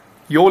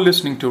You're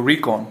listening to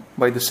Recon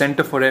by the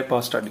Center for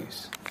Air-Power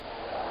Studies.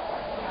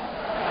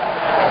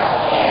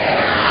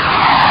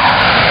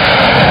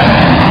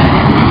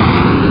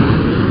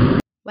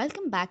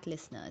 Welcome back,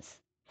 listeners.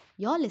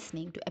 You're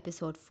listening to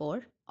episode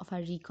 4 of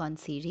our Recon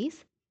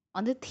series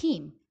on the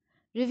theme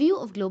Review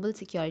of Global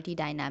Security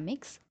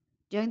Dynamics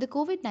during the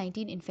COVID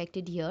 19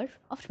 infected year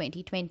of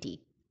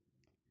 2020.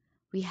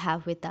 We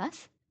have with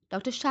us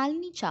Dr.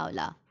 Shalini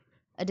Chawla,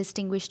 a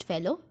distinguished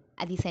fellow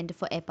at the Center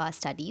for Air-Power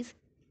Studies,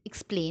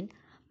 explain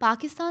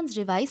Pakistan's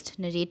revised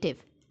narrative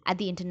at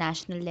the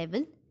international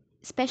level,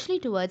 especially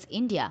towards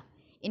India,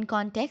 in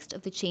context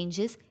of the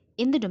changes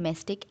in the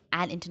domestic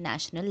and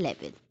international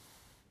level.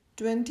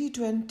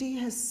 2020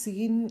 has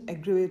seen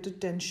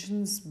aggravated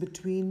tensions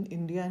between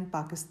India and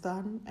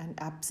Pakistan and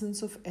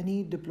absence of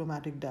any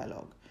diplomatic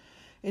dialogue.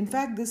 In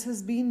fact, this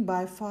has been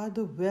by far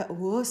the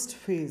worst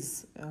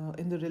phase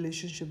in the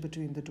relationship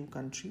between the two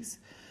countries.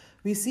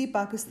 We see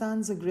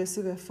Pakistan's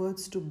aggressive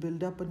efforts to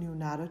build up a new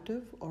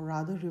narrative, or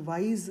rather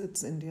revise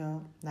its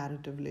India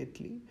narrative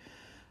lately.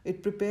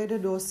 It prepared a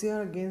dossier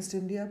against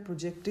India,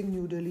 projecting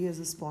New Delhi as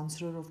a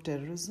sponsor of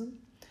terrorism.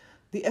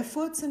 The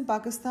efforts in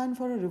Pakistan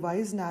for a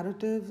revised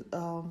narrative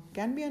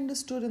can be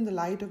understood in the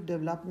light of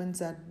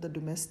developments at the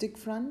domestic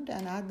front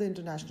and at the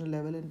international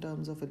level in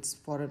terms of its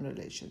foreign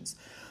relations.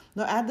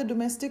 Now, at the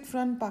domestic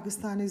front,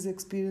 Pakistan is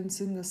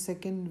experiencing a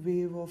second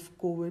wave of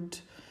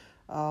COVID,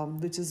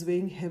 which is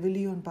weighing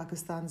heavily on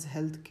Pakistan's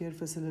healthcare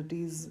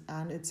facilities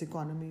and its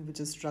economy, which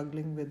is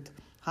struggling with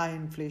high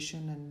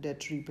inflation and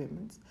debt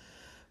repayments.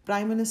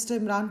 Prime Minister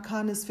Imran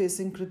Khan is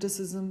facing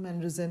criticism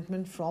and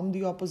resentment from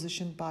the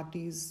opposition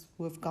parties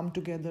who have come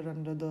together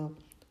under the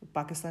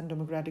Pakistan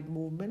Democratic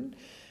Movement,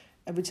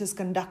 which has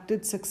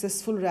conducted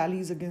successful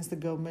rallies against the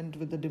government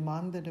with the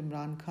demand that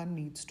Imran Khan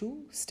needs to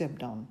step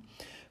down.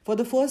 For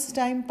the first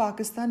time,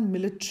 Pakistan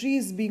military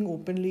is being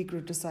openly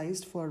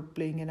criticized for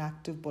playing an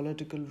active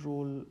political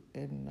role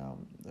in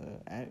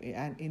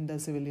the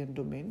civilian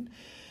domain.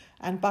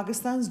 And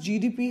Pakistan's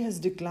GDP has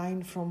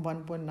declined from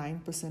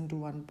 1.9% to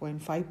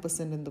 1.5%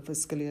 in the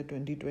fiscal year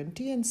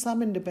 2020, and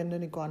some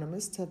independent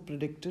economists have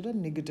predicted a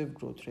negative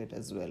growth rate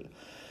as well.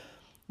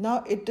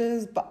 Now,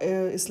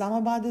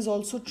 Islamabad is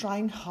also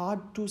trying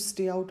hard to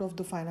stay out of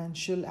the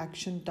Financial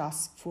Action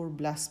Task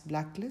Force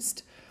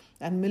blacklist,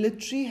 and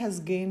military has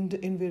gained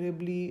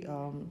invariably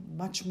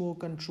much more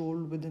control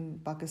within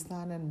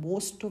Pakistan, and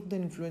most of the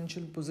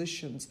influential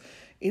positions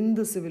in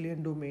the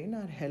civilian domain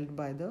are held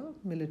by the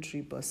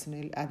military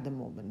personnel at the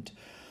moment.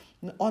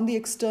 On the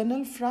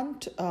external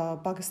front,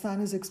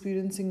 Pakistan is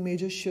experiencing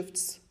major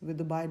shifts with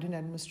the Biden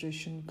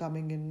administration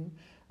coming in.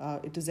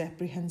 It is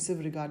apprehensive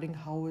regarding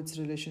how its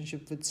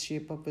relationship will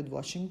shape up with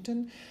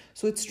Washington.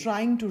 So it's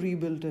trying to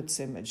rebuild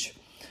its image.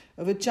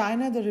 With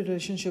China, the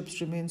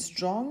relationships remain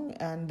strong,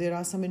 and there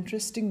are some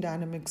interesting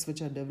dynamics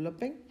which are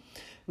developing.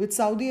 With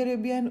Saudi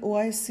Arabia and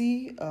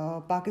OIC,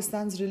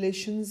 Pakistan's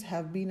relations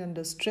have been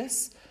under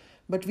stress,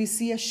 but we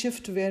see a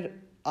shift where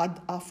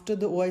after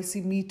the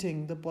OIC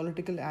meeting, the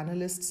political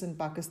analysts in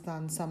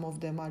Pakistan, some of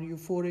them are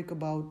euphoric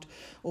about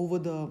over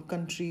the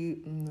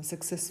country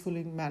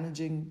successfully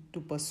managing to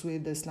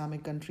persuade the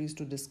Islamic countries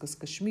to discuss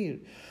Kashmir.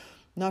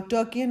 Now,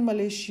 Turkey and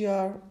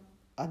Malaysia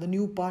are the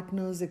new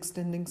partners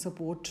extending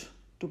support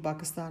to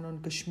Pakistan on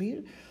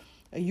Kashmir.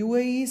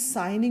 UAE's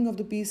signing of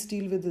the peace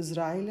deal with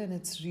Israel and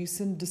its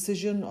recent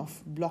decision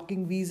of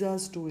blocking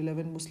visas to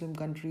 11 Muslim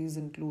countries,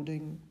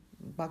 including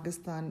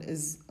Pakistan,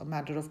 is a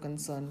matter of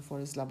concern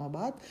for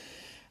Islamabad.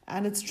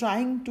 And it's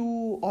trying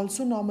to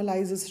also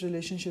normalize its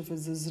relationship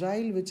with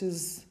Israel, which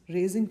is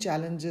raising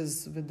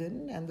challenges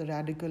within, and the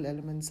radical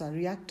elements are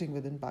reacting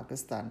within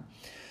Pakistan.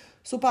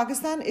 So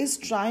Pakistan is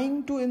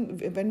trying to,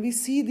 when we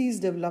see these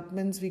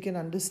developments, we can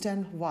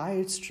understand why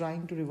it's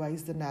trying to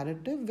revise the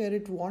narrative, where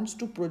it wants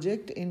to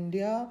project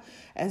India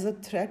as a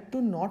threat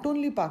to not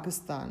only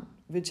Pakistan,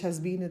 which has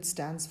been its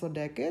stance for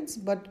decades,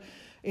 but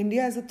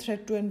India as a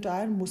threat to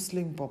entire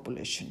Muslim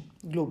population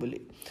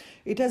globally.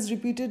 It has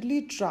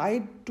repeatedly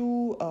tried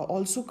to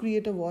also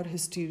create a war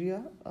hysteria,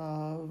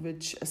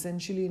 which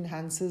essentially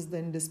enhances the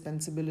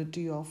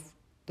indispensability of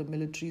the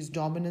military's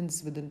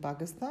dominance within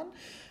Pakistan,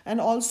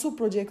 and also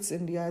projects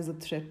India as a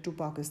threat to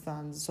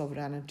Pakistan's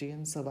sovereignty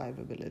and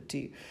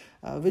survivability,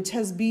 which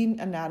has been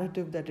a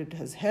narrative that it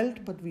has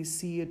held, but we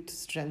see it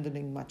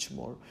strengthening much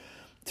more.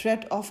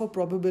 Threat of a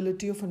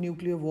probability of a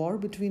nuclear war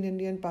between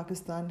India and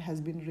Pakistan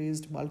has been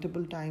raised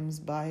multiple times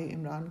by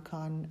Imran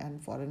Khan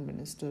and Foreign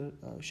Minister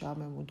Shah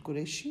Mahmood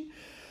Qureshi.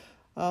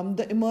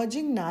 The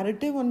emerging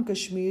narrative on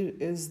Kashmir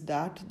is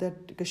that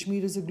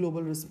Kashmir is a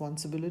global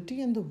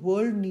responsibility and the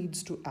world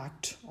needs to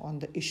act on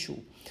the issue.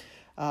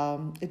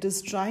 It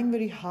is trying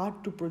very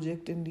hard to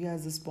project India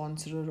as a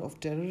sponsor of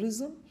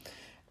terrorism.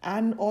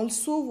 And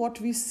also what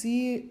we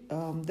see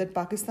that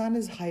Pakistan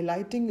is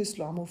highlighting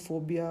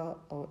Islamophobia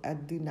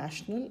at the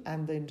national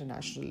and the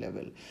international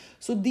level.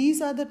 So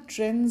these are the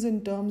trends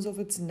in terms of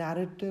its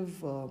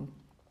narrative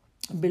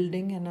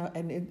building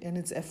and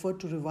its effort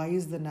to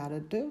revise the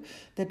narrative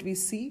that we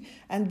see.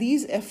 And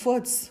these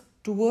efforts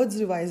towards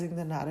revising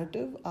the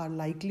narrative are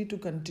likely to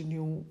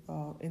continue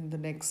in the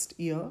next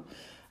year,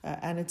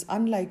 and it's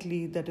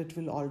unlikely that it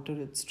will alter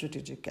its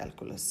strategic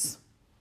calculus.